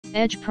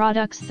Edge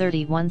Products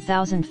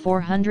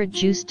 31400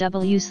 Juice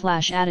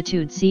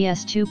W/Attitude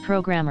CS2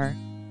 Programmer,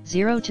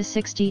 0 to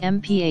 60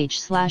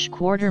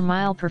 mph/quarter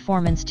mile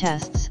performance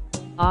tests,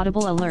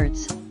 audible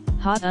alerts,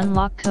 hot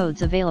unlock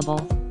codes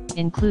available,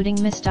 including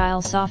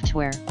Mistyle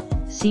software.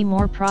 See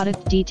more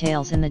product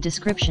details in the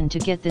description to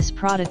get this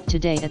product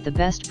today at the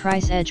best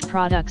price. Edge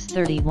Products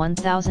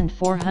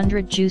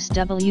 31400 Juice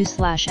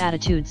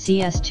W/Attitude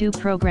CS2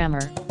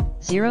 Programmer,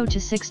 0 to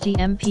 60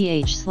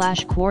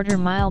 mph/quarter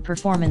mile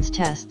performance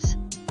tests,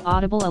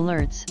 audible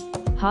alerts,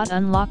 hot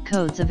unlock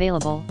codes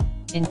available,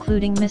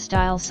 including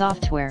Mistyle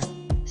software.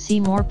 See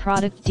more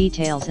product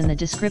details in the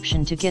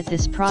description to get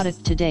this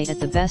product today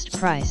at the best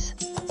price.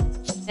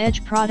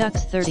 Edge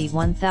Products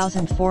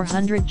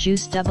 31400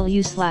 Juice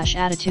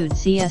W/Attitude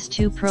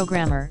CS2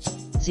 Programmer,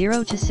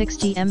 0 to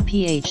 60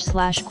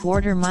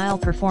 mph/quarter mile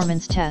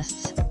performance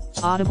tests,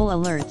 audible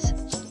alerts,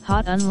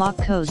 hot unlock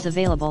codes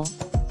available,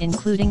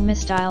 including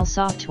Mistyle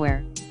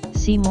software.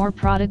 See more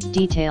product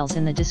details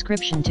in the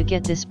description to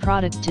get this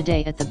product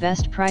today at the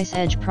best price.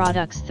 Edge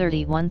Products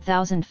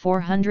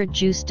 31400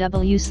 Juice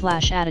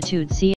W/Attitude CS2